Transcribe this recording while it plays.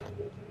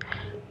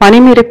Money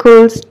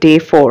Miracles Day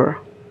 4.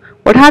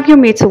 What have you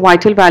made so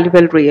vital,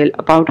 valuable, real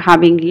about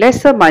having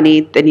lesser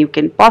money than you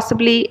can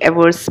possibly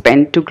ever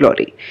spend to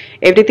glory?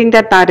 Everything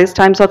that matters,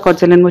 times or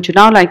quadrillion, would you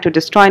now like to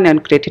destroy and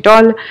uncreate it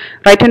all?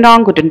 Right and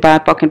wrong, good and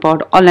bad, pocket and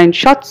pod, online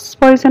shots,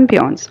 boys and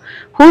beyonds.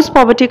 Whose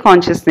poverty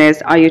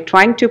consciousness are you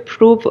trying to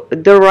prove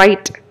the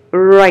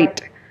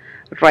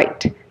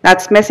right?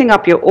 That's messing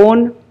up your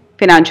own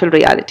financial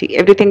reality.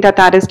 Everything that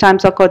matters,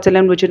 times or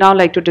quadrillion, would you now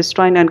like to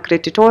destroy and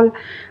uncreate it all?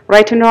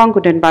 Right and wrong,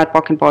 good and bad,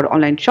 pocket and pod,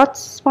 online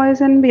shots,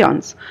 boys and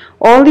beyonds.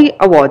 All the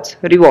awards,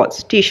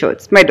 rewards,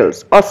 t-shirts,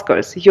 medals,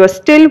 Oscars, you are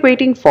still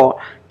waiting for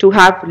to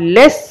have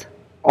less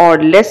or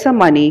lesser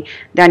money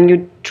than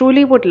you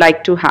truly would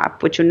like to have,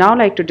 would you now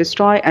like to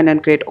destroy and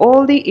uncreate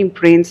all the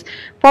imprints,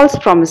 false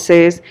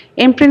promises,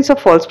 imprints of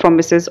false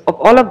promises of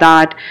all of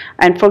that,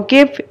 and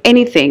forgive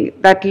anything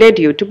that led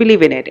you to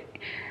believe in it?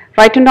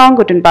 Right and wrong,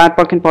 good and bad,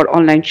 pocket and pod,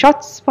 online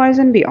shots, boys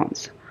and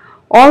beyonds.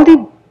 All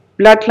the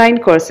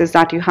bloodline curses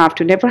that you have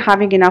to never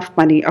having enough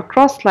money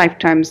across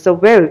lifetimes, the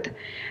wealth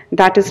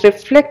that is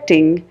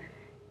reflecting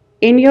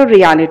in your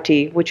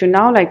reality, which you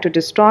now like to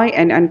destroy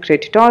and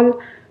uncreate it all.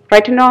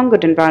 Right and wrong,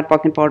 good and bad,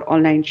 pocket and pod,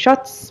 online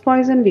shots,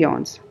 boys and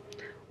beyonds.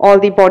 All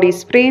the body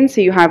sprains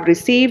you have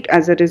received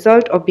as a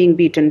result of being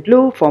beaten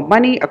blue for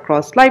money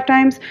across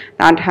lifetimes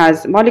that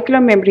has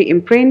molecular memory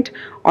imprint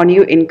on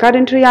you in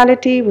current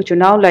reality, which you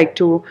now like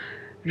to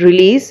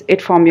release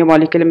it from your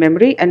molecular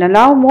memory and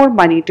allow more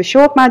money to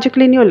show up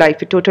magically in your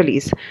life. It totally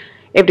is.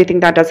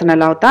 Everything that doesn't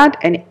allow that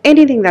and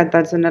anything that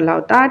doesn't allow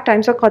that,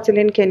 times of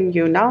quadrillion, can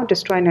you now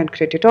destroy and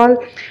uncreate it all?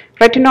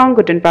 Right and wrong,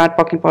 good and bad,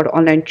 pocket and pod,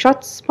 online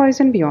shots, boys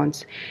and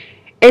beyonds.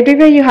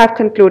 Everywhere you have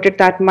concluded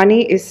that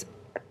money is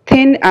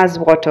thin as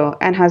water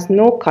and has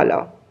no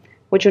color,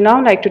 would you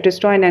now like to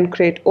destroy and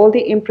uncreate all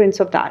the imprints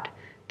of that?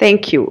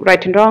 Thank you.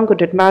 Right and wrong,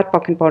 good and bad,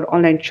 pocket and pod,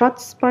 online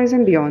shots, boys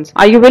and beyonds.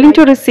 Are you willing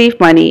to receive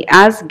money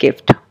as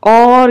gift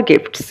or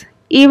gifts,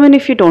 even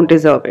if you don't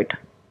deserve it?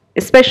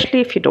 Especially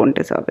if you don't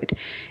deserve it.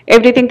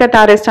 Everything that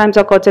matters, times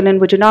or quadrillion,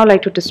 would you now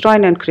like to destroy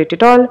and uncreate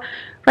it all?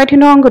 Right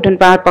and wrong, good and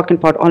bad, pocket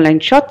and pod,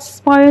 online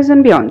shots, boys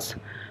and beyonds.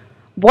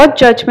 What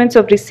judgments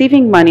of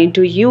receiving money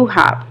do you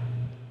have?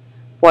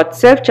 What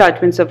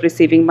self-judgments of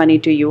receiving money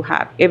do you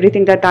have?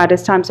 Everything that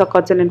matters, times or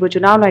quadrillion, would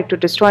you now like to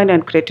destroy and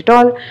uncreate it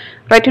all?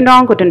 Right and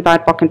wrong, good and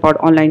bad, pocket and pod,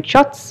 online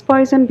shots,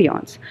 boys and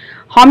beyonds.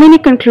 How many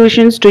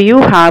conclusions do you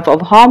have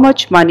of how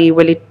much money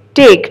will it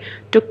take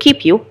to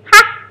keep you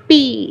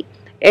happy?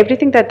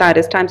 Everything that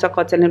matters, times or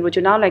quadrillion, would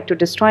you now like to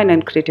destroy and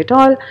uncreate it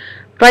all?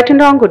 Right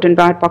and wrong, good and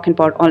bad, pocket and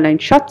pod, online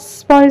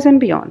shots, boys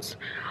and beyonds.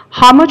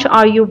 How much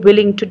are you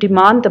willing to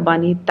demand the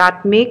money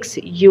that makes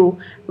you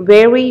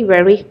very,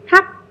 very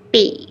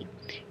happy?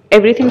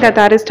 Everything that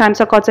matters,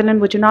 times or quadrillion,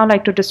 would you now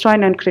like to destroy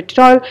and uncreate it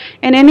all?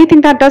 And anything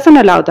that doesn't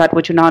allow that,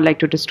 would you now like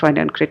to destroy and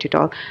uncreate it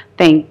all?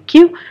 Thank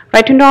you.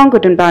 Right and wrong,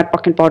 good and bad,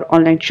 pocket and pod,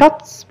 online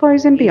shots,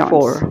 boys and beyonds.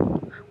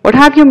 4. What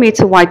have you made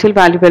so vital,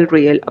 valuable,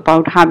 real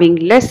about having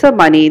lesser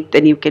money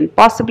than you can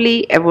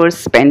possibly ever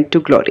spend to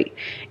glory?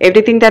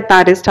 Everything that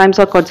matters, times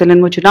or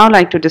quadrillion, would you now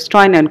like to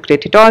destroy and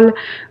uncreate it all?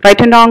 Right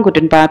and wrong, good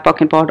and bad,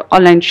 pocket and pod,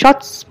 online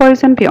shots,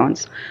 boys and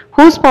beyonds.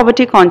 Whose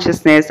poverty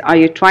consciousness are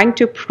you trying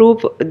to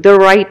prove the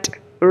right?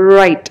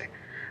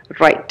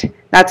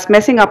 That's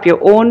messing up your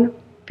own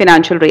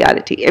financial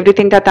reality.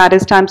 Everything that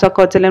matters, times or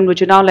quadrillion,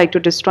 would you now like to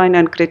destroy and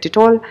uncreate it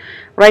all?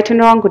 Right and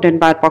wrong, good and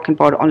bad, pocket and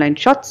pod, online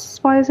shots,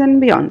 boys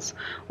and beyonds.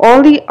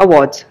 All the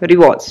awards,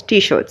 rewards,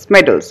 t-shirts,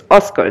 medals,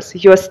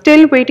 Oscars, you are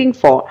still waiting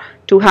for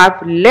to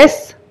have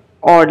less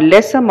or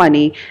lesser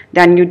money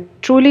than you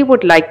truly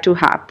would like to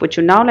have, would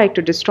you now like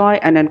to destroy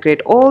and uncreate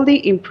all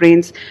the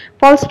imprints,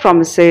 false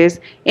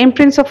promises,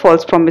 imprints of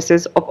false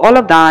promises of all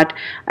of that,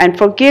 and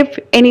forgive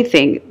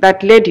anything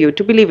that led you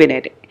to believe in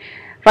it?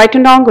 Right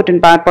and wrong, good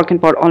and bad, pocket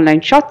and pod,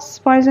 online shots,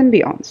 boys and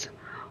beyonds.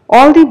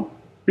 All the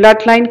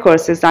bloodline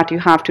curses that you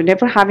have to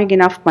never having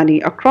enough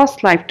money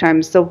across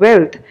lifetimes, the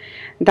wealth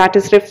that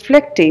is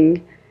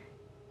reflecting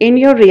in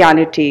your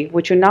reality,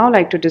 which you now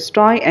like to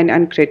destroy and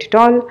uncreate it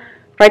all.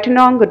 Right and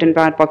wrong, good and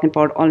bad, pocket and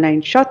pod,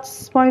 online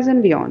shots, boys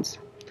and beyonds.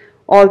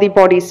 All the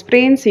body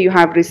sprains you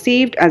have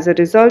received as a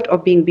result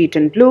of being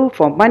beaten blue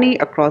for money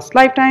across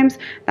lifetimes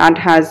that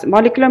has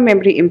molecular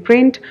memory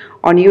imprint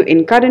on you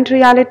in current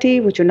reality,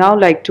 which you now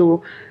like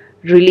to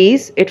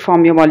release it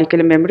from your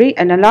molecular memory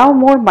and allow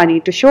more money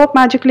to show up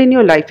magically in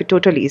your life. It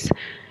totally is.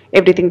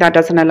 Everything that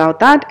doesn't allow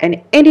that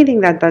and anything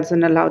that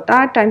doesn't allow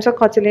that, times of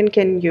quadrillion,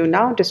 can you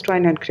now destroy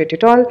and uncreate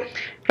it all?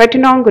 Right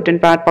and wrong, good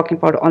and bad, pocket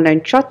and pod,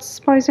 online shots,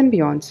 boys and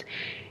beyonds.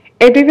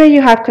 Everywhere you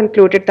have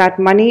concluded that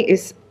money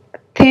is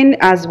thin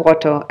as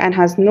water and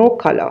has no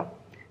color,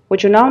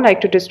 would you now like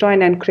to destroy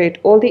and uncreate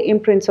all the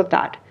imprints of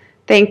that?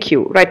 Thank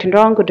you. Right and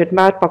wrong, good and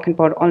bad, pocket and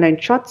pod,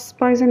 online shots,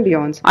 boys and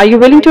beyonds. Are you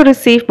willing to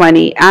receive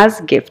money as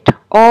gift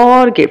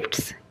or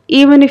gifts,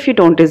 even if you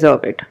don't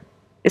deserve it?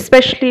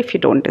 Especially if you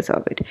don't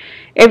deserve it.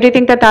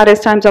 Everything that matters,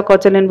 times or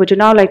quadrillion, would you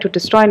now like to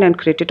destroy and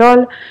uncreate it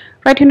all?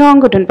 Right and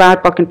wrong, good and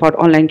bad, pocket and pod,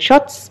 online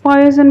shots,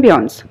 boys and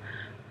beyonds.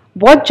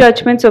 What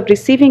judgments of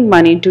receiving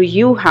money do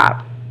you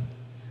have?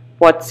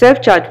 What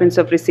self-judgments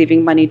of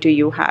receiving money do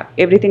you have?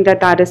 Everything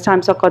that is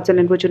times or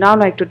counseling, would you now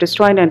like to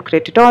destroy and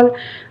create it all?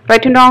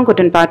 Right and wrong, good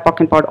and bad,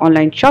 pock and pod,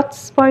 online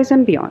shots, boys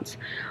and beyonds.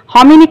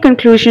 How many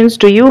conclusions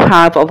do you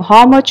have of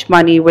how much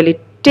money will it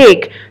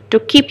take to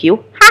keep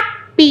you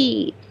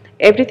happy?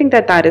 Everything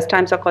that is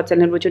times or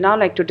counseling, would you now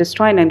like to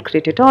destroy and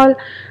create it all?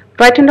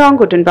 Right and wrong,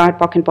 good and bad,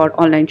 pock and pod,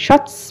 online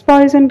shots,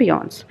 boys and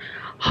beyonds.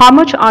 How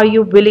much are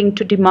you willing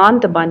to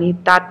demand the money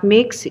that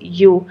makes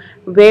you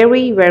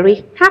very,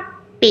 very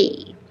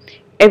happy?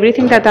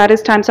 Everything that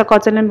is times or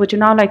counseling, would you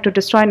now like to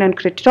destroy and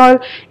create it all?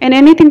 And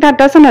anything that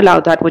doesn't allow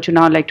that, would you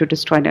now like to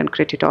destroy and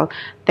create it all?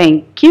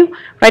 Thank you.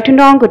 Right and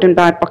wrong, good and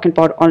bad, pock and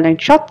pod, online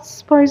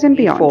shots, boys and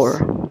beyond. 4.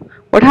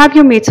 What have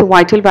you made so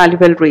vital,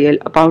 valuable, real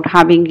about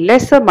having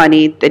lesser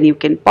money than you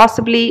can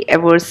possibly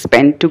ever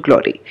spend to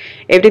glory?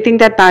 Everything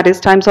that is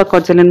times or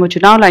counseling, would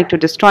you now like to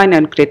destroy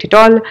and create it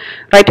all?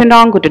 Right and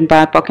wrong, good and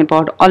bad, pock and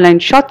pod, online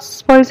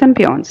shots, boys and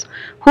beyonds.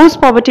 Whose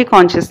poverty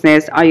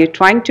consciousness are you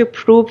trying to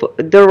prove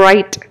the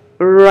right?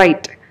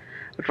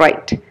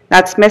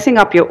 That's messing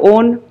up your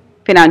own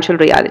financial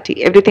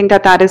reality. Everything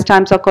that is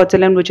times or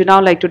counseling, would you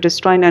now like to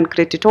destroy and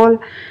create it all?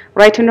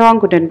 Right and wrong,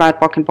 good and bad,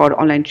 pock and pod,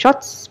 online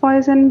shots,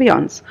 boys and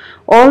beyonds.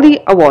 All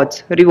the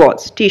awards,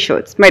 rewards,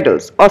 t-shirts,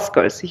 medals,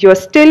 Oscars you are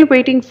still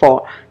waiting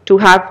for to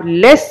have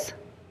less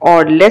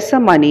or lesser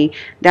money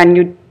than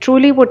you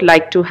truly would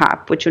like to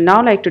have, would you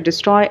now like to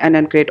destroy and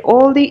uncreate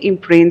all the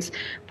imprints,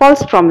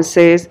 false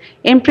promises,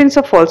 imprints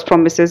of false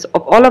promises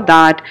of all of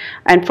that,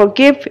 and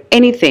forgive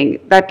anything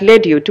that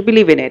led you to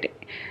believe in it?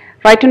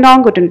 Right and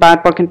wrong, good and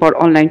bad, pock and pod,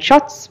 online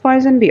shots,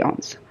 boys and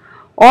beyonds.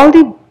 All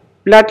the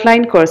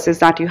bloodline curses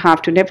that you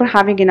have to never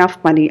having enough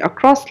money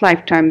across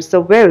lifetimes,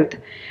 the wealth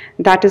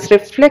that is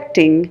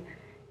reflecting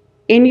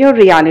in your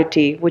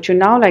reality, would you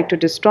now like to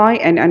destroy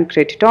and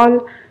uncreate it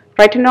all?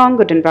 Right and wrong,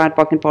 good and bad,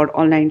 pock and pod,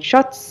 online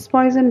shots,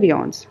 boys and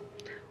beyonds.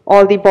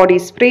 All the body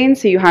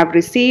sprains you have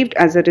received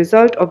as a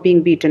result of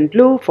being beaten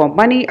blue for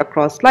money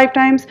across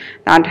lifetimes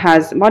that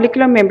has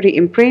molecular memory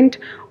imprint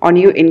on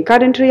you in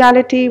current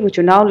reality, would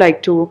you now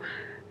like to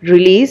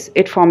release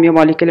it from your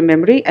molecular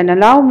memory and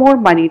allow more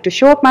money to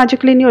show up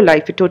magically in your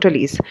life with total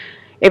ease?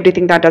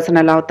 Everything that doesn't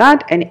allow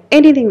that and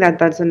anything that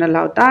doesn't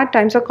allow that,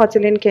 times or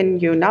counseling, can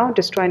you now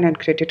destroy and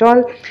create it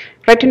all?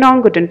 Right and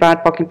wrong, good and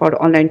bad, pock and pod,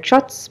 online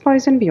shots,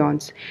 boys and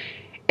beyonds.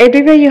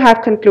 Everywhere you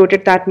have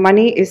concluded that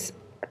money is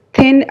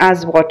thin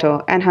as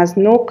water and has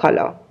no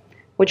color,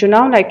 would you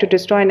now like to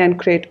destroy and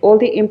create all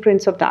the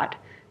imprints of that?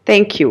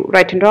 Thank you.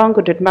 Right and wrong,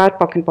 good and bad,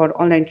 pock and pod,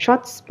 online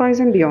shots, boys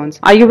and beyonds.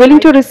 Are you willing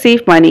to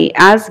receive money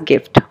as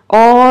gift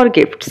or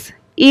gifts,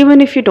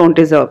 even if you don't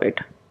deserve it?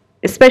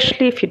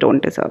 Especially if you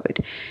don't deserve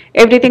it.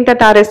 Everything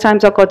that is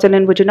times or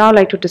counseling, would you now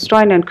like to destroy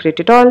and create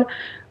it all?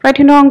 Right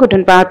and wrong, good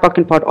and bad, pock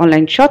and pod,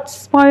 online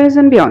shots, boys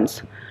and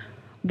beyonds.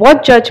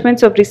 What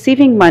judgments of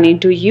receiving money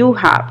do you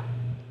have?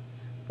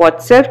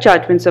 What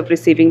self-judgments of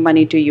receiving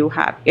money do you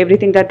have?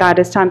 Everything that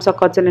is times or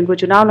counseling,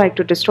 would you now like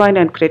to destroy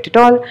and create it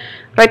all?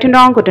 Right and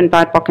wrong, good and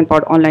bad, pock and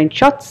pod, online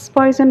shots,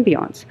 boys and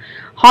beyonds.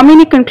 How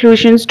many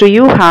conclusions do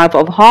you have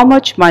of how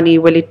much money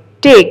will it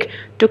take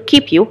to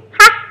keep you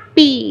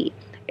happy?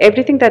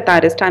 Everything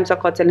that is times or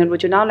counseling,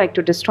 would you now like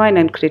to destroy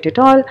and create it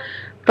all?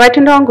 Right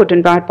and wrong, good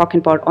and bad, pock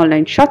and pod,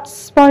 online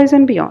shots, boys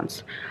and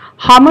beyonds.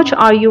 How much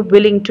are you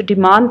willing to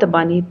demand the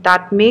money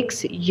that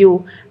makes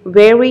you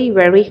very,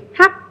 very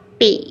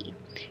happy?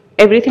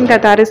 Everything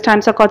that is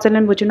times or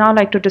counseling, would you now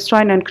like to destroy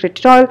and create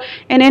it all?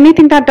 And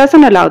anything that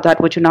doesn't allow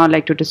that, would you now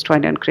like to destroy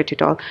and create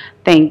it all?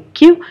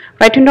 Thank you.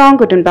 Right and wrong,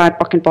 good and bad,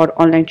 pock and pod,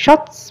 online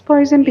shots,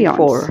 boys and beyond.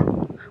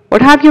 4.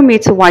 What have you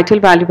made so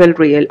vital, valuable,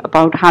 real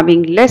about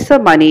having lesser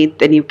money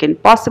than you can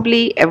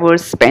possibly ever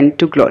spend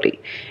to glory?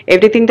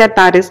 Everything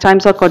that is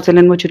times or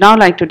counseling, would you now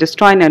like to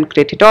destroy and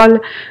create it all?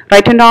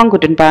 Right and wrong,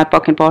 good and bad,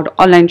 pock and pod,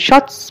 online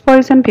shots,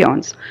 boys and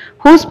beyonds.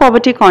 Whose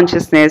poverty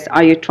consciousness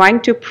are you trying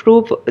to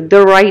prove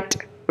the right?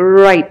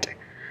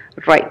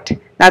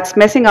 That's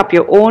messing up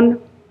your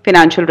own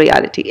financial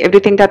reality.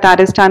 Everything that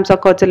is times or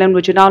counseling,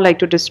 would you now like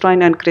to destroy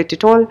and create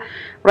it all?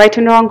 Right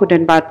and wrong, good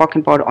and bad, pock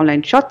and pod,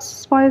 online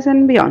shots, boys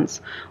and beyonds.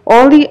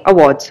 All the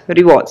awards,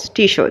 rewards,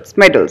 t-shirts,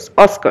 medals,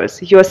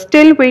 Oscars you are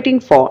still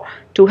waiting for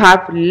to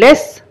have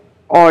less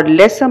or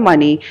lesser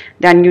money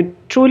than you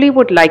truly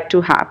would like to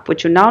have,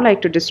 would you now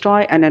like to destroy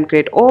and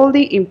uncreate all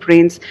the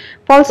imprints,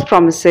 false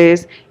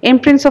promises,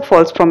 imprints of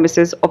false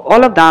promises of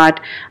all of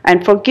that,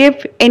 and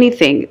forgive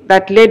anything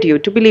that led you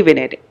to believe in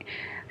it?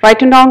 Right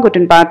and wrong, good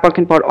and bad, pock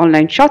and pod,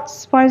 online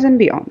shots, boys and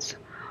beyonds.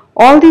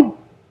 All the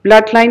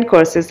bloodline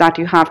curses that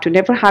you have to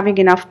never having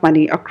enough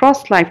money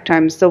across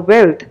lifetimes, the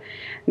wealth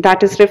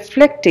that is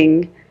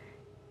reflecting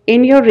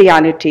in your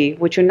reality,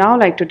 would you now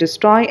like to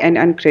destroy and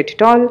uncreate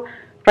it all?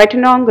 Right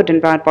and wrong, good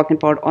and bad, pock and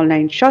pod,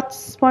 online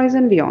shots, boys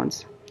and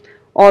beyonds.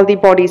 All the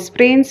body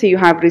sprains you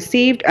have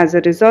received as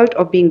a result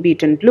of being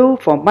beaten blue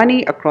for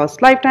money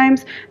across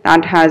lifetimes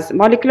that has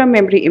molecular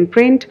memory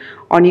imprint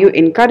on you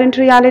in current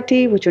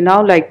reality, would you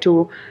now like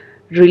to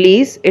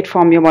release it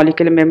from your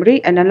molecular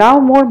memory and allow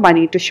more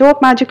money to show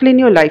up magically in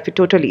your life with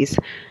total ease?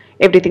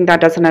 Everything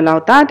that doesn't allow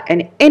that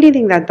and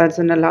anything that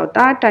doesn't allow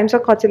that. Times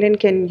of Quetzalcoatl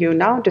can you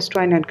now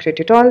destroy and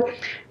uncreate it all.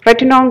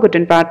 Right and wrong, good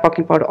and bad,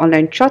 pocket powder,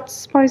 online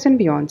shots, boys and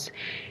beyonds.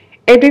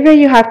 Everywhere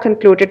you have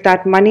concluded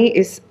that money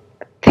is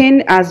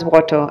thin as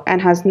water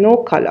and has no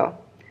color.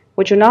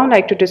 Would you now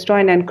like to destroy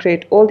and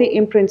uncreate all the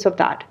imprints of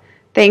that?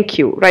 Thank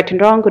you. Right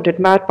and wrong, good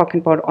and bad,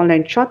 pocket powder,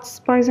 online shots,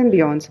 boys and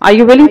beyonds. Are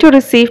you willing to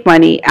receive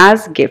money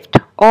as gift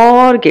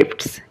or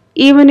gifts,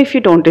 even if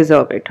you don't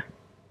deserve it?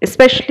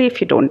 Especially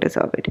if you don't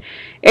deserve it.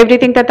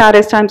 Everything that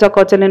is times of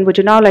Quetzalcoatl, would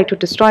you now like to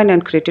destroy and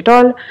uncreate it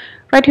all?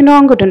 Right and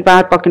wrong, good and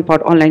bad, pocket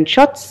pot, online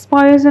shots,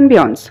 boys and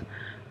beyonds.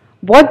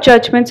 What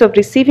judgments of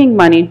receiving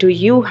money do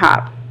you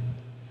have?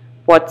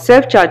 What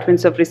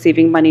self-judgments of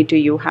receiving money do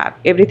you have?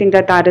 Everything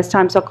that is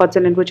times of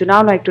Quetzalcoatl, would you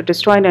now like to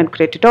destroy and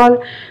uncreate it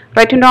all?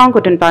 Right and wrong,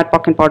 good and bad,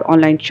 pocket pot,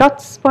 online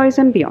shots, boys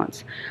and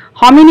beyonds.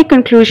 How many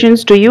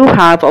conclusions do you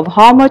have of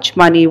how much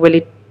money will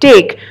it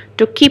take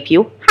to keep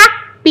you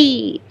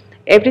happy?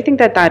 Everything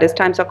that is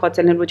times of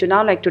Quetzalcoatl, would you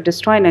now like to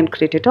destroy and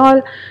uncreate it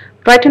all?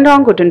 Right and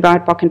wrong, good and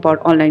bad, pocket pot,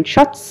 online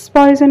shots,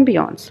 boys and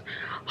beyonds.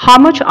 How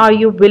much are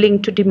you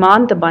willing to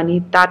demand the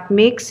money that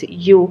makes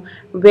you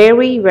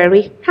very,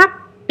 very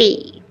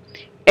happy?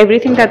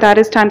 Everything that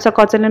is times of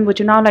Quetzalcoatl, would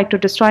you now like to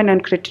destroy and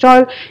uncreate it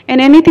all?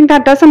 And anything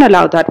that doesn't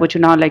allow that, would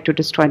you now like to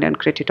destroy and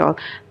uncreate it all?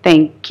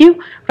 Thank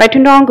you. Right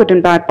and wrong, good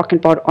and bad,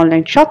 pocket pot,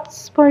 online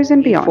shots, boys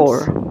and beyonds.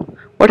 4.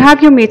 What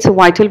have you made so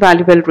vital,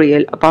 valuable,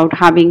 real about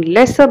having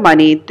lesser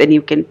money than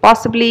you can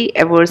possibly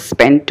ever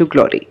spend to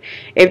glory?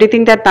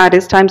 Everything that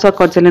is times of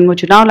Quetzalcoatl,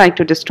 would you now like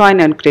to destroy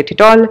and uncreate it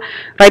all?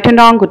 Right and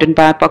wrong, good and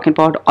bad, pocket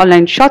pot,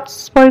 online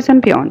shots, boys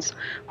and beyonds.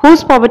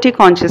 Whose poverty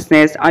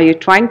consciousness are you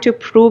trying to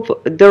prove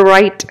the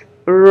right?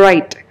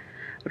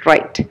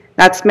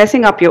 That's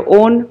messing up your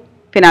own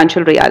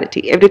financial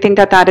reality. Everything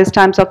that is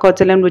times of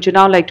Quetzalcoatl, would you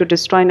now like to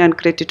destroy and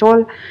uncreate it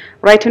all?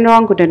 Right and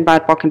wrong, good and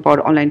bad, pocket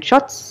powder, online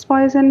shots,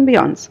 boys and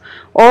beyonds.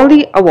 All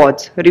the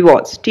awards,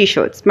 rewards,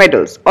 t-shirts,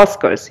 medals,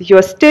 Oscars you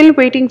are still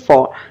waiting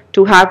for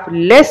to have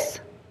less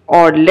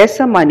or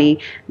lesser money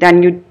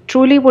than you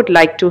truly would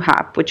like to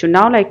have. Would you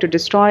now like to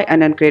destroy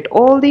and uncreate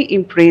all the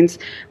imprints,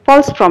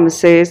 false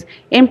promises,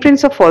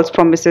 imprints of false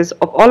promises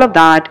of all of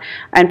that,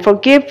 and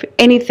forgive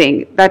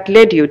anything that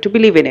led you to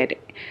believe in it?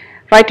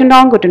 Right and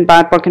wrong, good and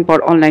bad, pocket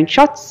pot, online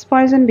shots,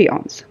 boys and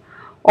beyonds.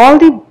 All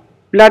the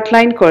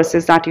bloodline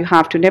curses that you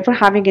have to never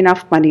having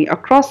enough money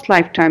across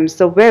lifetimes,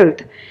 the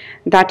wealth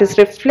that is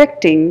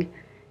reflecting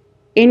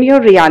in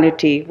your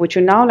reality, would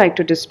you now like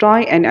to destroy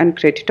and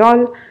uncreate it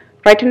all?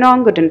 Right and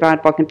wrong, good and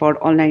bad, pocket pot,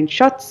 online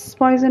shots,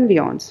 boys and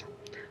beyonds.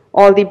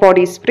 All the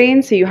body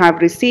sprains you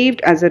have received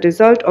as a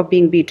result of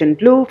being beaten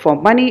blue for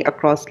money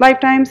across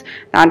lifetimes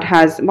that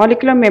has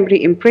molecular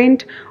memory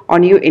imprint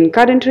on you in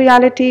current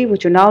reality,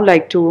 would you now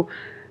like to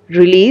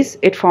release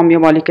it from your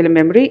molecular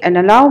memory and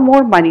allow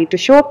more money to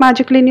show up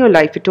magically in your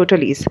life with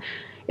total ease?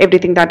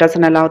 Everything that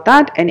doesn't allow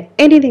that and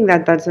anything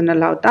that doesn't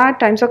allow that,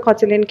 times of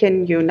Quetzalcoatl,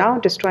 can you now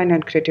destroy and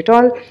uncreate it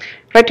all?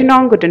 Right and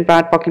wrong, good and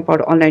bad, pocket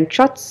powder, online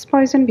shots,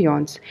 boys and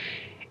beyonds.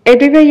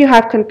 Everywhere you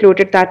have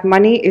concluded that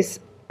money is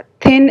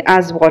thin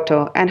as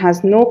water and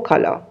has no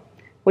color.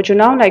 Would you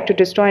now like to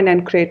destroy and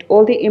uncreate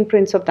all the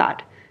imprints of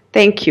that?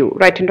 Thank you.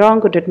 Right and wrong,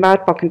 good and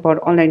bad, pocket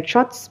powder, online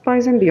shots,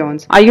 boys and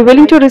beyonds. Are you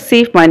willing to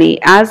receive money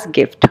as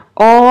gift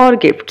or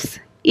gifts,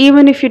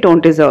 even if you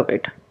don't deserve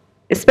it?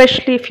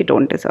 Especially if you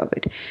don't deserve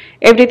it.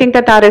 Everything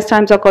that is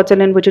times of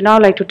Quetzalcoatl, would you now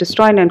like to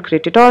destroy and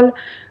uncreate it all?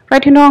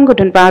 Right and wrong, good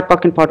and bad,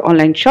 pocket pot,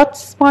 online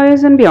shots,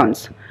 boys and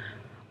beyonds.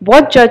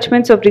 What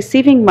judgments of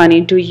receiving money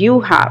do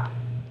you have?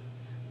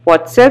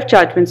 What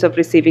self-judgments of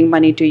receiving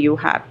money do you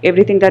have?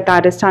 Everything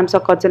that is times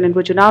of Quetzalcoatl,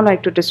 would you now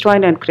like to destroy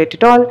and uncreate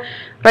it all?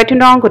 Right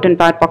and wrong, good and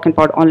bad, pocket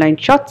pot, online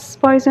shots,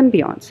 boys and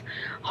beyonds.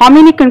 How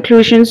many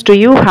conclusions do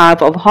you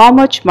have of how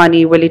much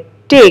money will it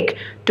take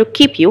to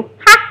keep you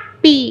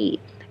happy?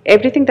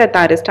 Everything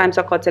that is times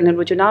of Quetzalcoatl,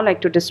 would you now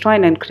like to destroy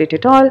and uncreate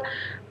it all?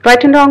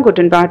 Right and wrong, good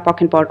and bad,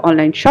 pocket pot,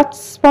 online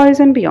shots,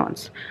 boys and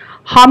beyonds.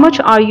 How much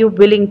are you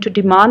willing to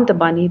demand the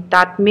money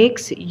that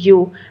makes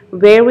you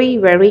very,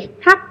 very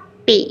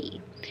happy?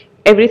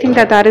 Everything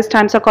that is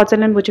times of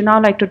Quetzalcoatl, would you now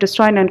like to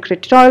destroy and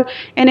uncreate it all?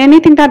 And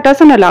anything that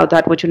doesn't allow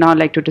that, would you now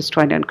like to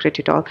destroy and uncreate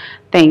it all?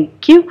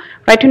 Thank you.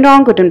 Right and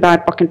wrong, good and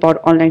bad, pocket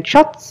pot, online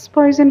shots,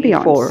 boys and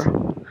beyonds.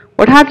 4.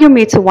 What have you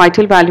made so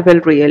vital,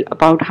 valuable, real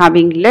about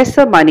having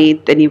lesser money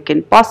than you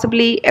can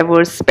possibly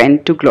ever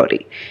spend to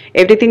glory?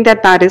 Everything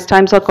that is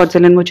times of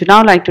Quetzalcoatl, would you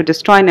now like to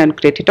destroy and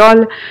uncreate it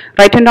all?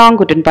 Right and wrong,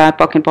 good and bad,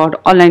 pocket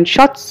pot, online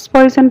shots,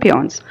 boys and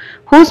beyonds.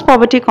 Whose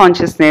poverty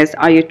consciousness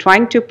are you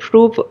trying to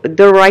prove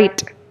the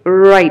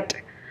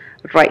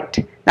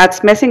right?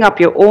 That's messing up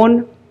your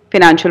own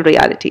financial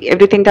reality.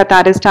 Everything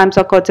that is times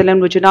of Quetzalcoatl,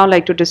 would you now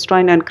like to destroy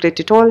and uncreate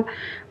it all?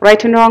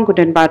 Right and wrong, good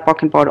and bad,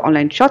 pocket powder,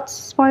 online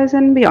shots, boys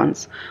and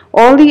beyonds.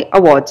 All the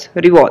awards,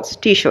 rewards,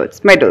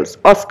 t-shirts, medals,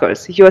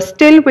 Oscars you are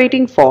still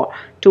waiting for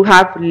to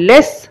have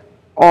less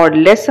or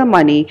lesser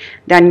money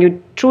than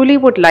you truly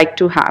would like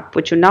to have,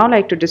 would you now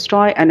like to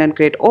destroy and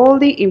uncreate all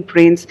the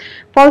imprints,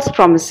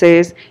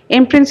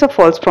 imprints of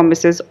false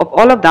promises of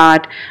all of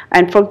that,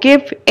 and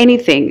forgive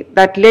anything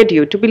that led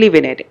you to believe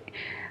in it?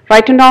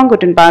 Right and wrong,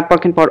 good and bad,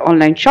 work and poor,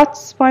 online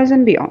shots, boys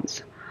and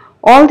beyonds.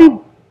 All the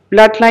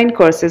bloodline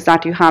curses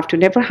that you have to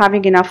never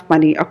having enough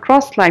money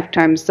across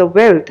lifetimes, the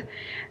wealth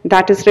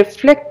that is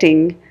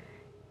reflecting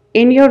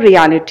in your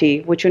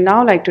reality, would you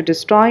now like to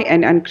destroy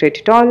and uncreate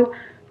it all?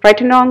 Right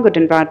and wrong, good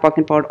and bad, work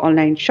and poor,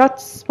 online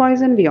shots,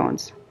 boys and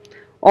beyonds.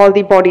 All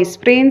the body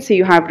sprains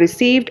you have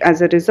received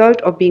as a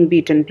result of being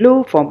beaten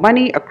blue for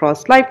money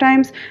across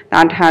lifetimes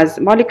that has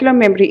molecular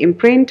memory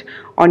imprint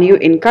on you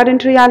in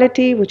current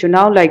reality, would you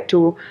now like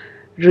to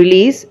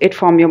release it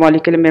from your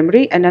molecular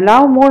memory and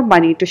allow more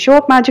money to show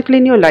up magically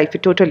in your life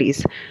with total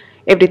ease?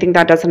 Everything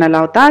that doesn't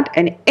allow that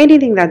and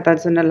anything that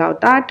doesn't allow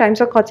that,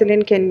 times of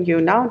quadrillion, can you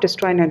now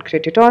destroy and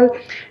uncreate it all?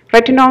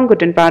 Right and wrong,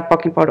 good and bad,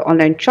 working for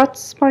online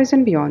shots, boys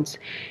and beyonds.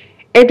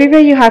 Everywhere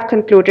you have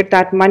concluded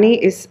that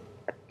money is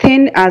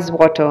thin as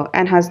water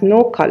and has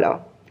no color,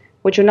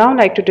 would you now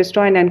like to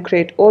destroy and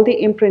uncreate all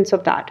the imprints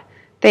of that?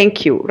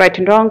 Thank you. Right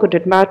and wrong, good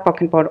and bad,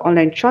 pocket pod,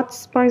 online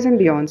shots, boys and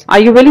beyonds. Are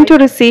you willing to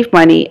receive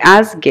money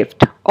as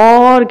gift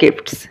or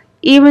gifts,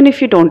 even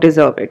if you don't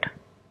deserve it?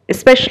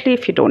 Especially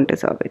if you don't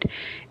deserve it.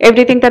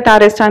 Everything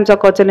that is times or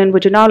quadrillion,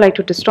 would you now like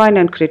to destroy and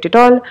uncreate it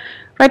all?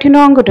 Right and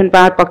wrong, good and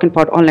bad, pocket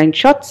pod, online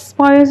shots,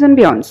 boys and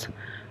beyonds.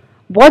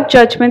 What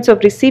judgments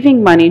of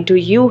receiving money do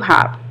you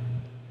have?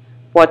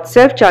 What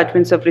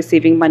self-judgments of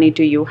receiving money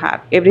do you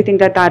have? Everything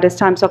that is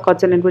times or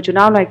quadrillion, would you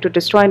now like to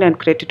destroy and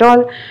uncreate it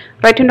all?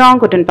 Right and wrong,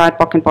 good and bad,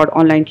 pocket pod,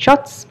 online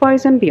shots,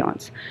 boys and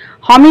beyonds.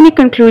 How many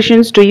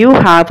conclusions do you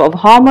have of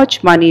how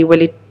much money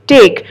will it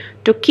take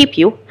to keep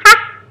you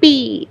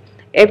happy?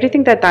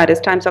 Everything that is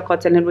times or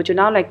quadrillion, would you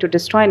now like to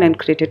destroy and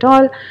uncreate it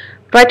all?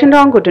 Right and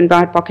wrong, good and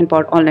bad, pocket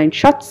pod, online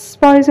shots,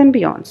 boys and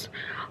beyonds.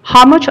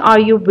 How much are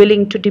you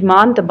willing to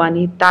demand the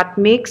money that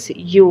makes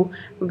you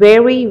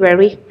very,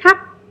 very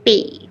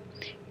happy?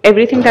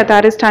 Everything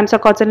that is times or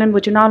quadrillion,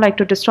 would you now like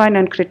to destroy and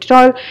uncreate it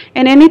all?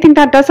 And anything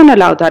that doesn't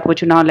allow that,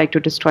 would you now like to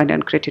destroy and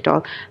uncreate it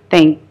all?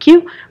 Thank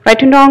you.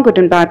 Right and wrong, good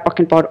and bad,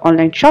 pocket pod,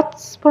 online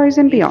shots, boys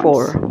and beyonds.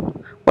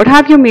 4. What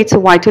have you made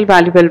so vital,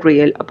 valuable,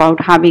 real about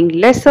having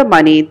lesser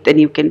money than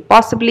you can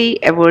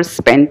possibly ever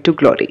spend to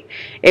glory?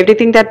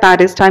 Everything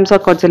that is times or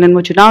quadrillion,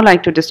 would you now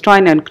like to destroy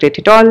and uncreate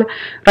it all?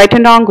 Right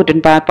and wrong, good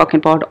and bad,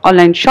 pocket pod,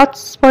 online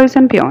shots, boys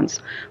and beyonds.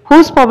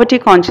 Whose poverty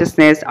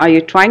consciousness are you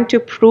trying to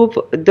prove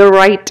the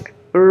right?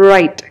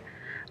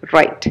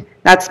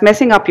 That's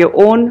messing up your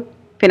own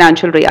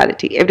financial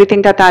reality.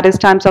 Everything that is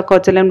times or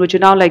quadrillion, would you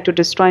now like to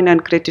destroy and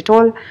uncreate it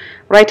all?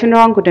 Right and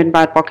wrong, good and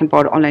bad, pocket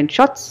pod, online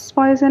shots,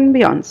 boys and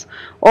beyonds.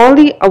 All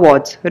the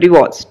awards,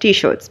 rewards,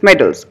 t-shirts,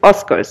 medals,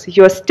 Oscars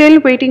you are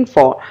still waiting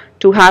for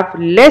to have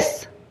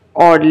less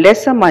or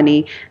lesser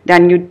money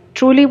than you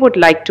truly would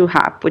like to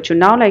have, would you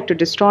now like to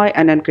destroy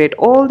and uncreate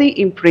all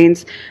the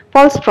imprints,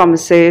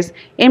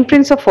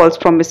 imprints of false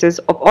promises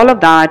of all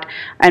of that,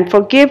 and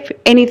forgive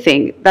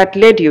anything that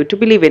led you to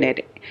believe in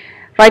it?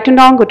 Right and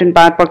wrong, good and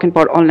bad, work and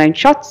poor, online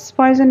shots,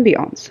 boys and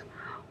beyonds.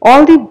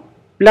 All the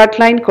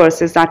bloodline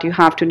curses that you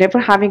have to never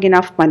having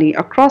enough money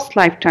across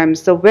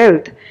lifetimes, the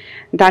wealth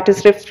that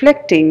is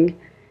reflecting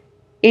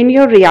in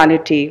your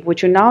reality,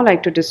 would you now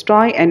like to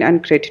destroy and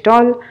uncreate it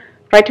all?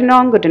 Right and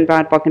wrong, good and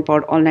bad, work and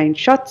poor, online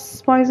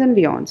shots, boys and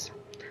beyonds.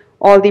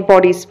 All the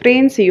body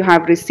sprains you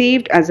have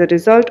received as a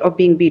result of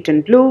being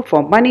beaten blue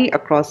for money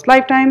across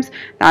lifetimes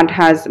that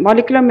has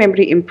molecular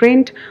memory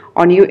imprint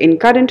on you in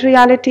current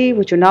reality,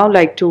 would you now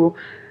like to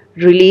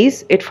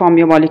release it from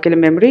your molecular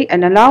memory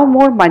and allow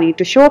more money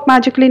to show up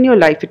magically in your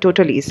life with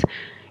total ease?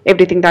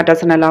 Everything that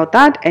doesn't allow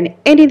that and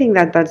anything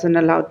that doesn't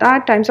allow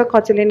that, times of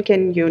quadrillion,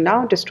 can you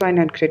now destroy and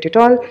uncreate it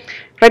all?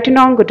 Right and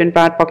wrong, good and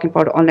bad, pocket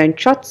pod, online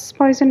shots,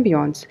 boys and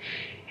beyonds.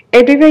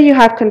 Everywhere you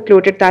have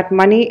concluded that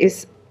money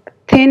is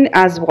thin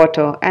as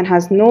water and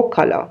has no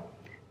color,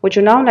 would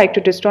you now like to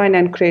destroy and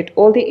uncreate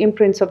all the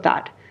imprints of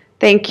that?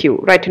 Thank you.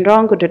 Right and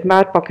wrong, good and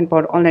bad, pocket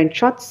pod, online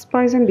shots,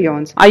 boys and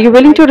beyonds. Are you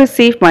willing to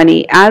receive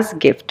money as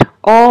gift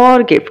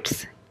or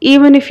gifts,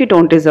 even if you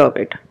don't deserve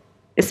it?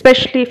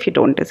 Especially if you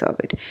don't deserve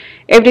it.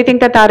 Everything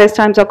that is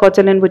times or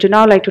quadrillion, would you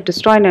now like to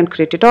destroy and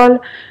uncreate it all?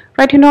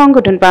 Right and wrong,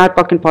 good and bad,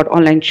 pocket pod,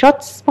 online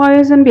shots,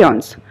 boys and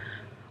beyonds.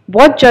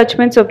 What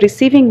judgments of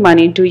receiving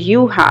money do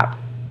you have?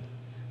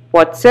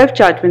 What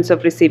self-judgments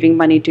of receiving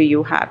money do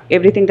you have?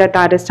 Everything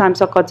that is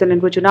times or quadrillion,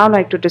 would you now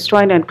like to destroy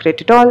and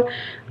uncreate it all?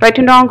 Right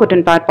and wrong, good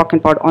and bad,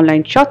 pocket pod,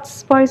 online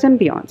shots, boys and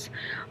beyonds.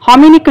 How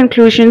many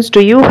conclusions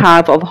do you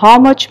have of how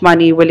much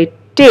money will it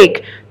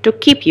take to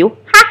keep you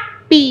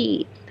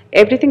happy?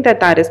 Everything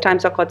that is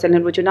times or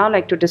quadrillion, would you now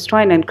like to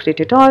destroy and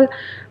uncreate it all?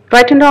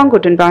 Right and wrong,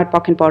 good and bad,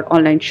 pocket pod,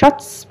 online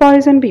shots,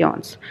 boys and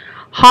beyonds.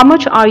 How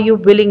much are you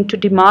willing to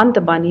demand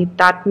the money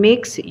that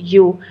makes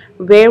you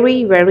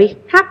very, very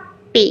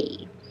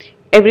happy?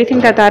 Everything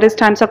that is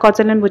times or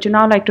quadrillion, would you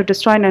now like to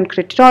destroy and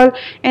uncreate it all?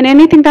 And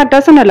anything that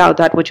doesn't allow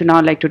that, would you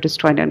now like to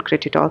destroy and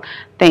uncreate it all?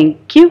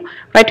 Thank you.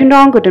 Right and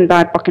wrong, good and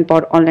bad, POC and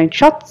POD, online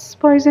shots,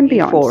 boys and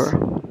beyond.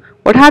 4.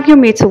 What have you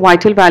made so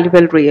vital,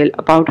 valuable, real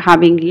about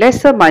having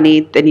lesser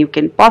money than you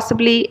can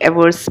possibly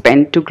ever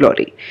spend to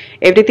glory?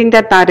 Everything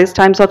that is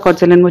times or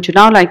quadrillion, would you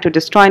now like to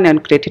destroy and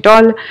uncreate it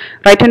all?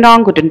 Right and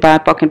wrong, good and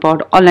bad, POC and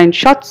POD, online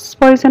shots,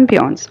 boys and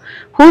beyonds.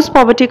 Whose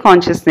poverty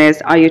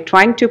consciousness are you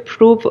trying to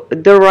prove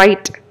the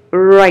right?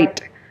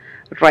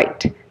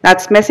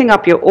 That's messing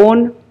up your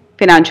own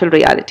financial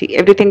reality.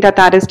 Everything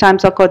that is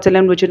times or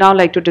quadrillion, would you now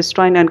like to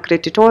destroy and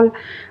uncreate it all?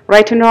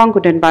 Right and wrong,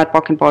 good and bad,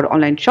 POC and POD,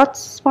 online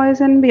shots,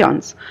 boys and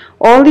beyonds.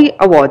 All the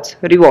awards,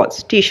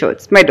 rewards,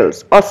 t-shirts,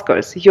 medals,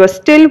 Oscars you are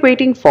still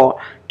waiting for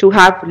to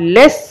have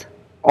less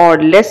or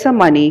lesser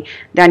money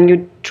than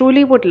you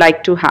truly would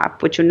like to have,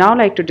 would you now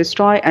like to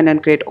destroy and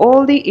uncreate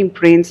all the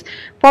imprints,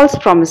 false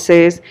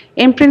promises,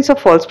 imprints of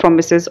false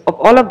promises of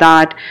all of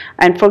that,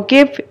 and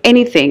forgive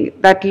anything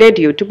that led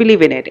you to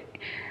believe in it?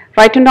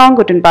 Right and wrong,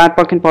 good and bad,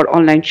 POC and POD,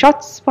 online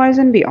shots, boys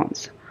and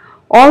beyonds.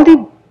 All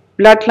the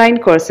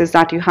bloodline curses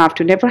that you have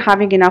to never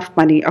having enough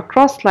money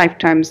across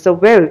lifetimes, the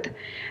wealth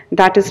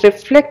that is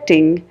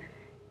reflecting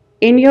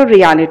in your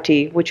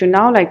reality, would you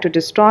now like to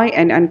destroy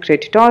and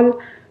uncreate it all?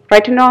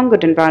 Right and wrong,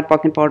 good and bad,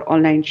 POC and POD,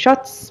 online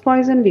shots,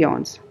 boys and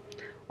beyonds.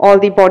 All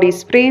the body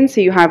sprains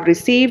you have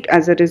received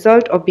as a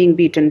result of being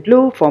beaten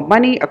blue for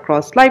money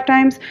across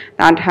lifetimes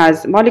that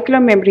has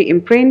molecular memory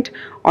imprint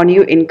on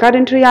you in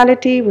current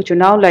reality, would you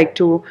now like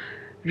to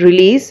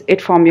release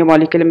it from your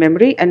molecular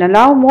memory and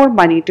allow more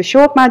money to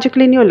show up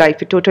magically in your life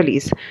with total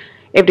ease?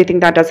 Everything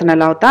that doesn't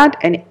allow that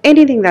and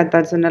anything that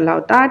doesn't allow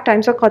that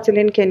times or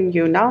quadrillion, can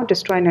you now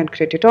destroy and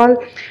uncreate it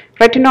all?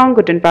 Right and wrong,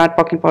 good and bad,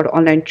 POC and POD,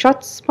 online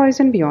shots, boys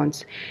and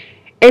beyonds.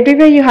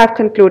 Everywhere you have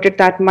concluded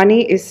that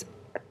money is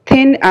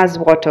thin as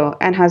water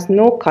and has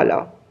no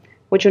color,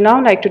 would you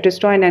now like to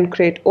destroy and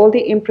uncreate all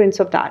the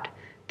imprints of that?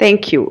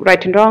 Thank you.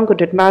 Right and wrong,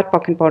 good and bad,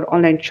 POC and POD,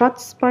 online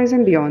shots, boys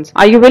and beyonds.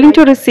 Are you willing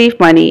to receive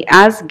money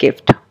as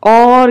gift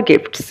or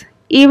gifts,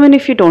 even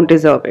if you don't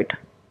deserve it?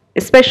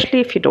 Especially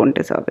if you don't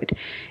deserve it.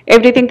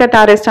 Everything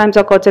that is times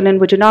or quadrillion,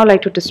 would you now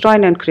like to destroy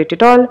and uncreate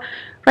it all?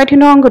 Right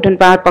and wrong, good and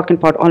bad, POC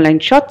and POD, online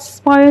shots,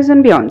 boys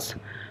and beyonds.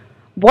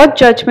 What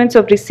judgments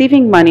of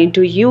receiving money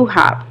do you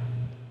have?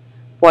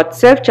 What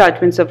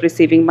self-judgments of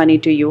receiving money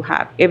do you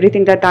have?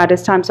 Everything that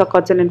is times or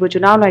quadrillion, would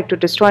you now like to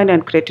destroy and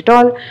uncreate it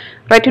all?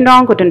 Right and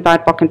wrong, good and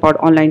bad, POC and POD,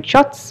 online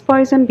shots,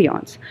 boys and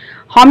beyonds.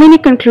 How many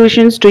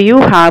conclusions do you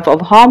have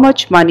of how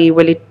much money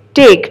will it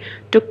take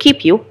to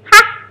keep you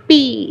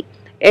happy?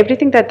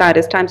 Everything that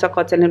is times or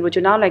quadrillion, would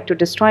you now like to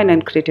destroy and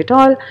uncreate it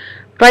all?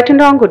 Right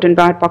and wrong, good and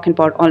bad, POC and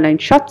POD, online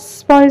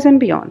shots, boys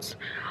and beyonds.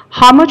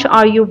 How much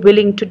are you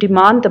willing to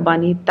demand the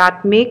money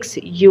that makes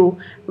you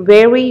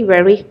very,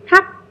 very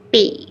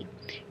happy?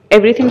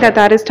 Everything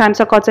that is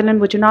times or quadrillion,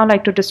 would you now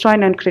like to destroy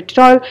and uncreate it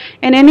all?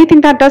 And anything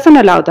that doesn't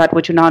allow that,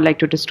 would you now like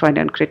to destroy and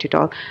uncreate it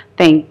all?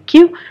 Thank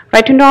you.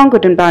 Right and wrong,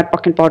 good and bad,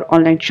 POC and POD,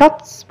 online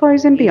shots,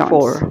 boys and beyonds.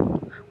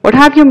 4. What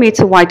have you made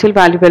so vital,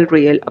 valuable,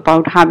 real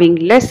about having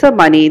lesser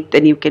money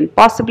than you can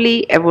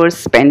possibly ever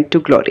spend to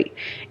glory?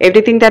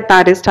 Everything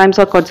that is times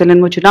or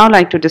quadrillion, would you now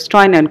like to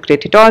destroy and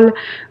uncreate it all?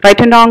 Right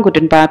and wrong, good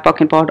and bad,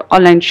 POC and POD,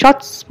 online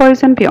shots,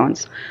 boys and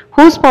beyonds.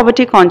 Whose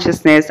poverty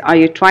consciousness are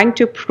you trying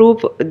to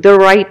prove the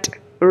right?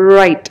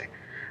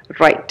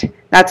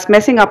 That's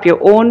messing up your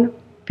own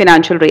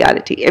financial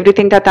reality.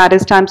 Everything that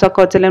is times or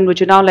quadrillion,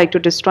 would you now like to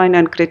destroy and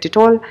uncreate it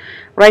all?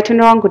 Right and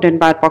wrong, good and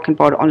bad, POC and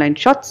POD, online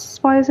shots,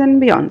 boys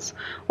and beyonds.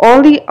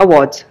 All the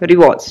awards,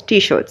 rewards,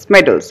 t-shirts,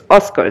 medals,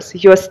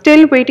 Oscars you are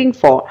still waiting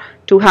for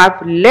to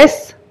have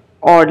less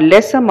or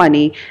lesser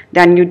money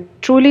than you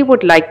truly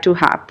would like to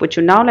have, would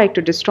you now like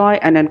to destroy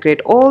and uncreate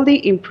all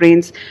the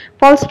imprints,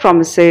 false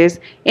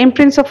promises,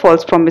 imprints of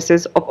false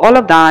promises of all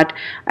of that,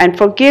 and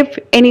forgive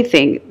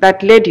anything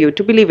that led you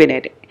to believe in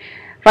it?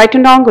 Right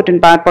and wrong, good and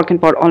bad, POC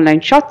and POD,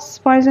 online shots,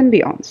 boys and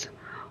beyonds.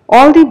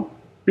 All the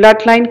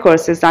bloodline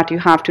curses that you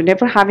have to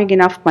never having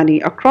enough money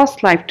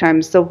across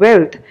lifetimes, the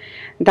wealth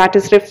that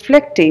is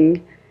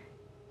reflecting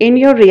in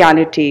your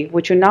reality,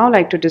 would you now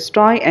like to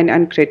destroy and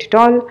uncreate it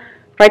all?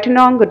 Right and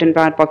wrong, good and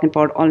bad, POC and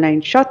POD,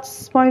 online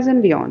shots, boys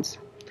and beyonds.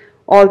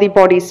 All the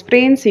body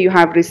sprains you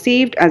have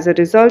received as a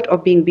result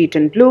of being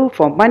beaten blue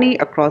for money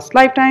across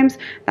lifetimes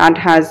that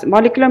has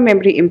molecular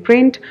memory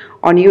imprint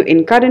on you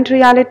in current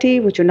reality,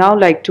 would you now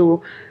like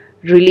to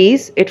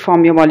release it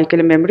from your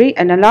molecular memory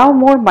and allow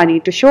more money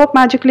to show up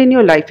magically in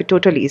your life with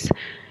total ease?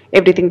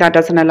 Everything that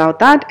doesn't allow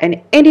that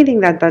and anything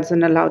that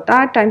doesn't allow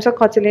that times or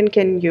quadrillion,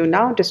 can you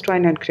now destroy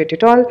and uncreate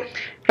it all?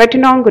 Right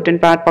and wrong, good and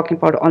bad, POC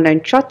and POD,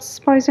 online shots,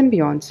 boys and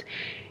beyonds.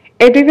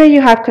 Everywhere you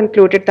have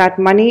concluded that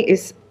money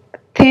is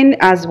thin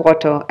as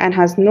water and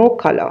has no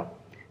color,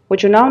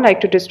 would you now like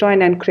to destroy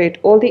and uncreate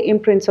all the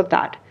imprints of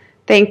that?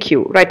 Thank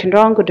you. Right and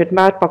wrong, good and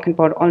bad, POC and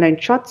POD,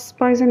 online shots,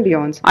 boys and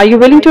beyonds. Are you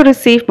willing to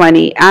receive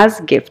money as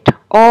gift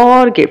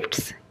or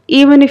gifts,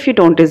 even if you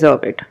don't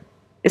deserve it?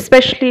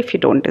 especially if you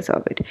don't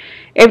deserve it.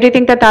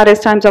 Everything that is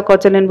times or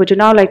quadrillion would you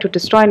now like to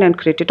destroy and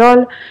uncreate it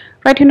all?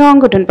 Right and wrong,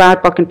 good and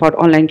bad, pock and pot,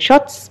 online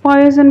shots,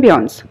 spoils and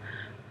beyonds.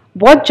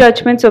 What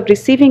judgments of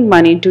receiving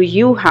money do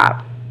you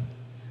have?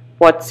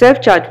 What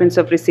self-judgments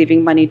of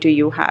receiving money do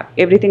you have?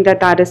 Everything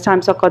that is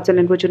times or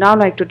quadrillion would you now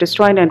like to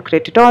destroy and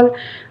uncreate it all?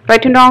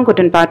 Right and wrong, good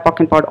and bad,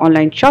 pock and pot,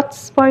 online shots,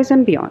 spoils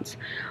and beyonds.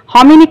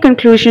 How many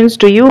conclusions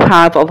do you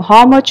have of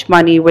how much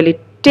money will it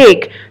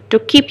take to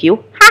keep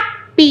you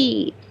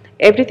happy?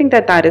 Everything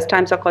that is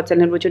times or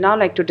quadrillion would you now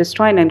like to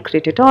destroy and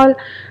uncreate it all?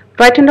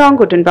 Right and wrong,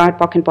 good and bad,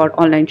 pock and pot,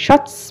 online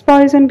shots,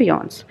 spoils and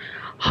beyonds.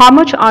 How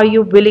much are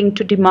you willing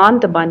to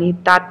demand the money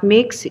that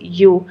makes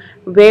you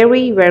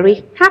very,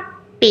 very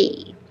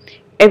happy?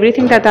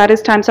 Everything that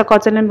is times or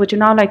quadrillion would you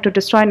now like to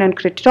destroy and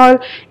uncreate it all?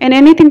 And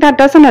anything that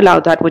doesn't allow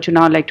that would you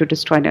now like to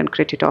destroy and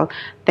uncreate it all?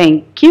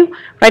 Thank you.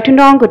 Right and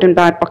wrong, good and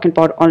bad, pock and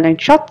pot, online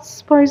shots,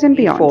 spoils and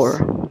beyonds.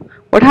 4.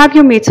 What have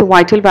you made so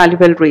vital,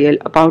 valuable, real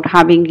about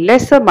having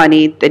lesser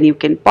money than you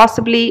can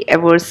possibly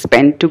ever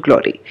spend to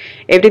glory?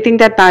 Everything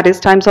that is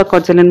times or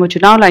quadrillion would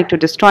you now like to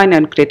destroy and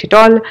uncreate it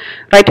all?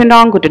 Right and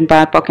wrong, good and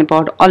bad, pock and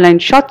pot, online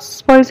shots,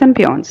 spoils and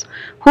beyonds.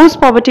 Whose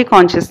poverty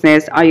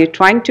consciousness are you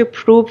trying to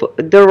prove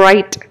the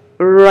right?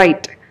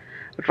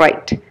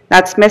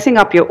 That's messing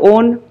up your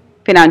own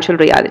financial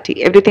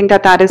reality. Everything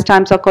that is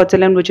times or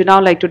quadrillion would you now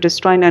like to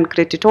destroy and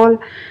uncreate it all?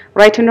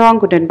 Right and wrong,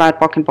 good and bad,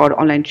 pock and pot,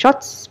 online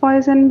shots,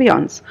 spoils and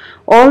beyonds.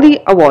 All the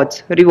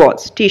awards,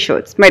 rewards,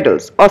 t-shirts,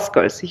 medals,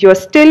 Oscars you are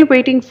still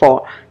waiting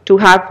for to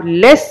have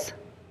less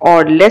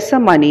or lesser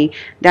money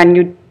than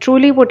you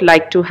truly would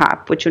like to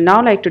have, would you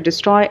now like to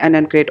destroy and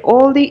uncreate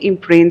all the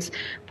imprints,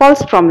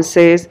 false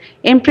promises,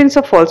 imprints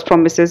of false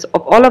promises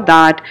of all of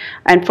that,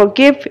 and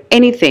forgive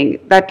anything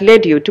that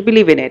led you to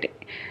believe in it?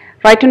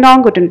 Right and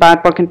wrong, good and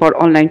bad, pock and pot,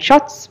 online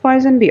shots,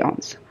 spoils and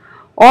beyonds.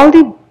 All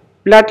the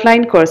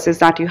bloodline curses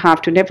that you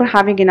have to never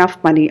having enough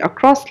money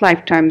across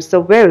lifetimes, the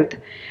wealth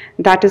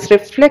that is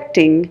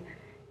reflecting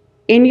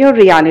in your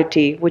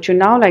reality, would you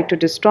now like to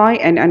destroy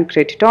and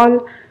uncreate it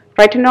all?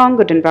 Right and wrong,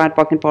 good and bad,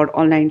 pock and pot,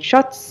 online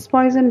shots,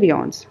 spoils and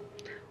beyonds.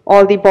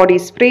 All the body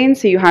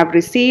sprains you have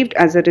received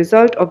as a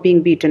result of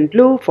being beaten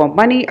blue for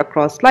money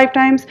across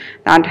lifetimes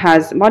that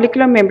has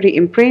molecular memory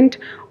imprint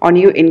on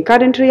you in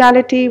current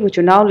reality, would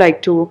you now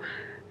like to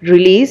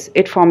release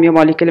it from your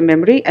molecular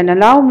memory and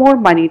allow more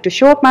money to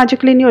show up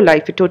magically in your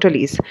life with total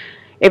ease?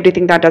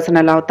 Everything that doesn't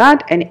allow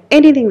that and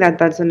anything that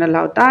doesn't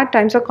allow that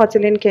times or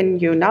quadrillion can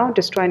you now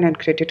destroy and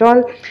uncreate it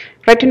all?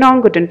 Right and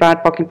wrong, good and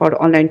bad, pock and pot,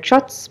 online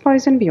shots,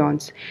 spoils and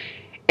beyonds.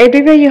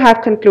 Everywhere you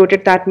have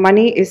concluded that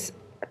money is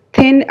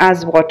thin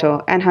as water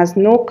and has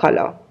no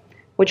color,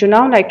 would you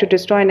now like to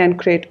destroy and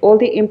uncreate all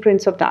the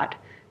imprints of that?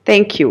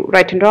 Thank you.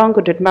 Right and wrong,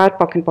 good and bad,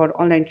 pock and pot,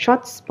 online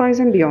shots, spoils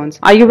and beyonds.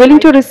 Are you willing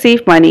to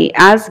receive money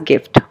as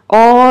gift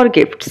or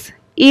gifts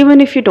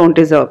even if you don't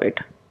deserve it?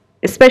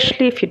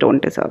 Especially if you don't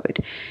deserve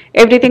it.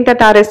 Everything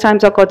that is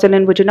times or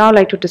quadrillion would you now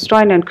like to destroy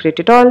and uncreate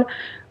it all?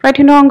 Right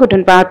and wrong, good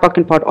and bad, pock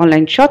and pot,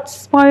 online shots,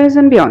 spoils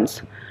and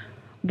beyonds.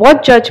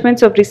 What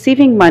judgments of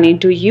receiving money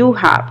do you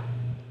have?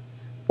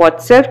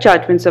 What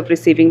self-judgments of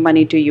receiving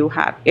money do you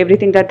have?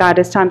 Everything that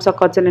is times or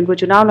quadrillion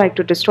would you now like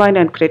to destroy and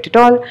uncreate it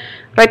all?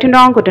 Right and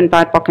wrong, good and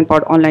bad, pock and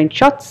pot, online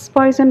shots,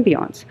 spoils and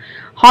beyonds.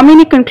 How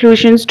many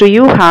conclusions do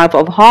you have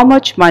of how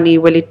much money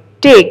will it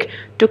take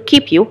to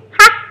keep you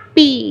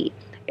happy?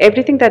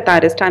 Everything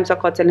that is times or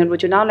quadrillion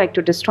would you now like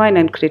to destroy and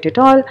uncreate it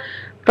all?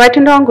 Right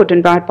and wrong, good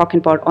and bad, pock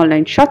and pot,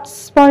 online shots,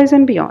 spoils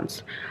and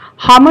beyonds.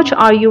 How much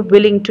are you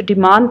willing to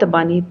demand the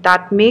money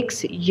that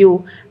makes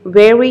you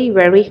very,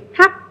 very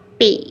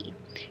happy?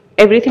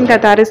 Everything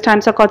that is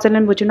times or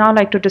quadrillion would you now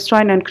like to destroy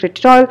and uncreate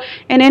it all?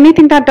 And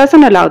anything that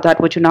doesn't allow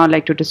that would you now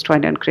like to destroy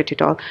and uncreate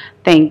it all?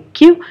 Thank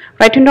you.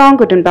 Right and wrong,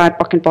 good and bad,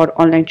 pock and pot,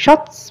 online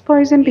shots,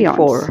 spoils and beyonds.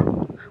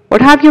 4.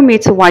 What have you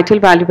made so vital,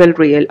 valuable,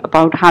 real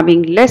about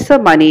having lesser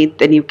money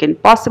than you can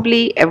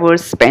possibly ever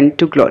spend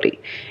to glory?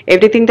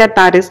 Everything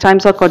that is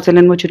times or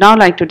quadrillion would you now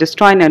like to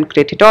destroy and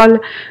uncreate it all?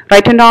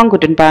 Right and wrong,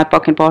 good and bad,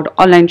 pock and pot,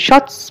 online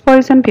shots,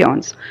 spoils and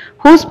beyonds.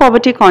 Whose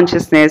poverty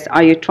consciousness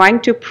are you trying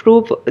to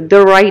prove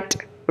the right?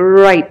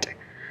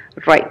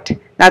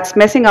 That's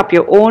messing up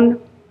your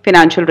own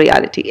financial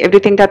reality.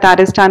 Everything that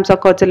is times or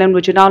quadrillion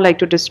would you now like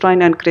to destroy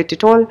and uncreate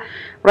it all?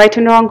 Right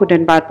and wrong, good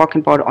and bad, pock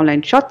and pot,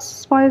 online shots,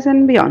 spoils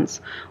and beyonds.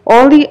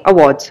 All the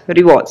awards,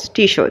 rewards,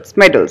 t-shirts,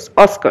 medals,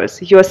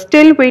 Oscars you are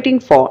still waiting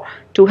for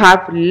to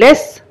have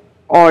less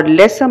or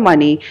lesser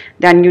money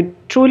than you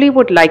truly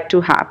would like to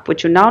have,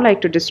 would you now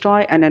like to destroy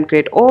and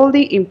uncreate all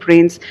the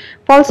imprints,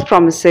 false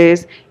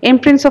promises,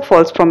 imprints of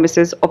false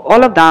promises of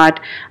all of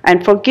that,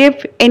 and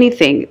forgive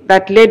anything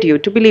that led you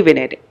to believe in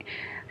it?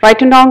 Right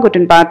and wrong, good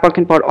and bad, pock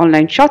and pot,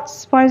 online shots,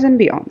 spoils and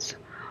beyonds.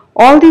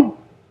 All the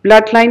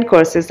bloodline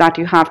curses that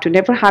you have to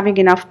never having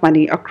enough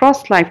money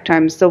across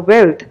lifetimes, the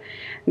wealth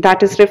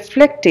that is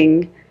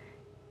reflecting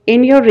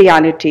in your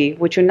reality,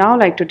 would you now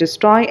like to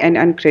destroy and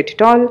uncreate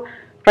it all?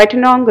 Right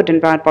and wrong, good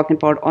and bad, pock and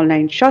pot,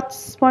 online shots,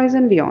 spoils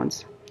and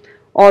beyonds.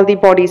 All the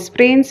body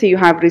sprains you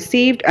have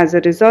received as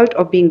a result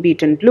of being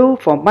beaten blue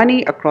for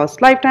money across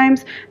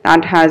lifetimes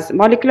that has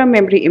molecular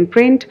memory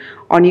imprint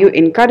on you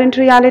in current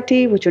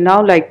reality. Would you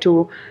now like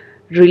to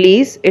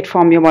release it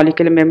from your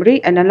molecular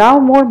memory and allow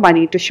more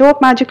money to show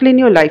up magically in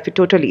your life with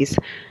total ease?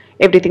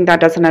 Everything that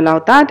doesn't allow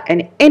that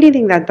and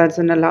anything that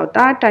doesn't allow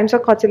that, times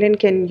of quadrillion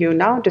can you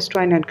now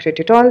destroy and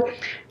uncreate it all.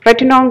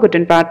 Right and wrong, good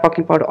and bad,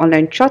 poking powder,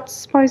 online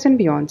shots, poison,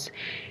 beyonds.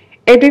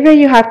 Everywhere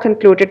you have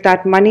concluded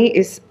that money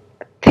is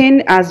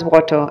thin as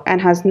water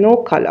and has no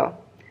color.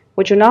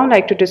 Would you now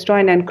like to destroy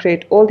and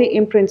uncreate all the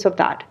imprints of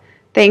that?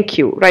 Thank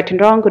you. Right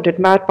and wrong, good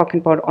and bad,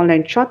 pocket powder,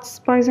 online shots,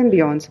 poison,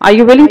 beyonds. Are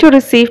you willing to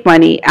receive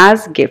money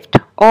as gift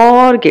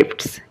or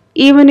gifts,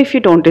 even if you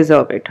don't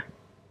deserve it?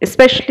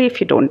 Especially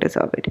if you don't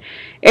deserve it.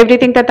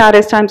 Everything that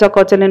is times or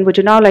quadrillion, would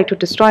you now like to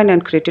destroy and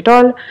uncreate it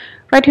all?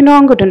 Right and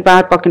wrong, good and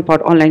bad, pocket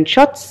powder, online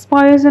shots,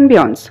 poison,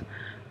 beyonds.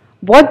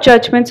 What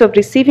judgments of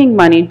receiving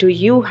money do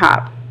you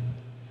have?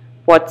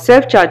 What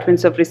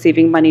self-judgments of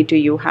receiving money do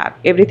you have?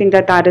 Everything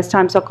that is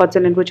times or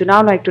quadrillion, would you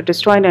now like to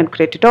destroy and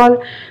uncreate it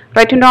all?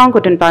 Right and wrong,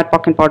 good and bad,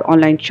 pocket powder,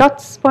 online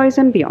shots,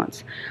 poison,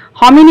 beyonds.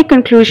 How many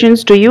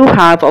conclusions do you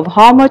have of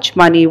how much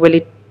money will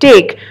it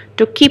take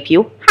to keep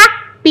you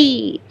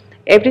happy?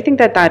 Everything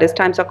that is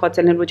times or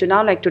quadrillion, would you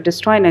now like to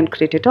destroy and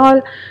uncreate it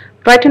all?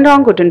 Right and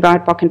wrong, good and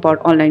bad, pocket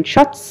powder, online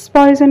shots,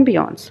 poison,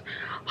 beyonds.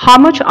 How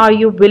much are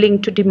you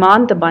willing to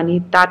demand the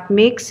money that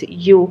makes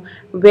you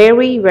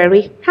very,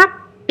 very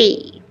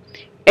happy?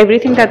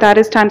 Everything that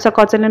is times or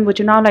quadrillion, would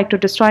you now like to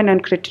destroy and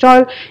uncreate it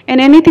all? And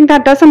anything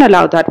that doesn't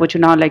allow that, would you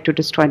now like to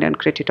destroy and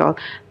uncreate it all?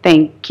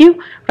 Thank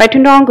you. Right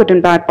and wrong, good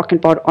and bad,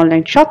 pocket powder,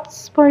 online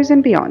shots,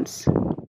 poison, beyonds.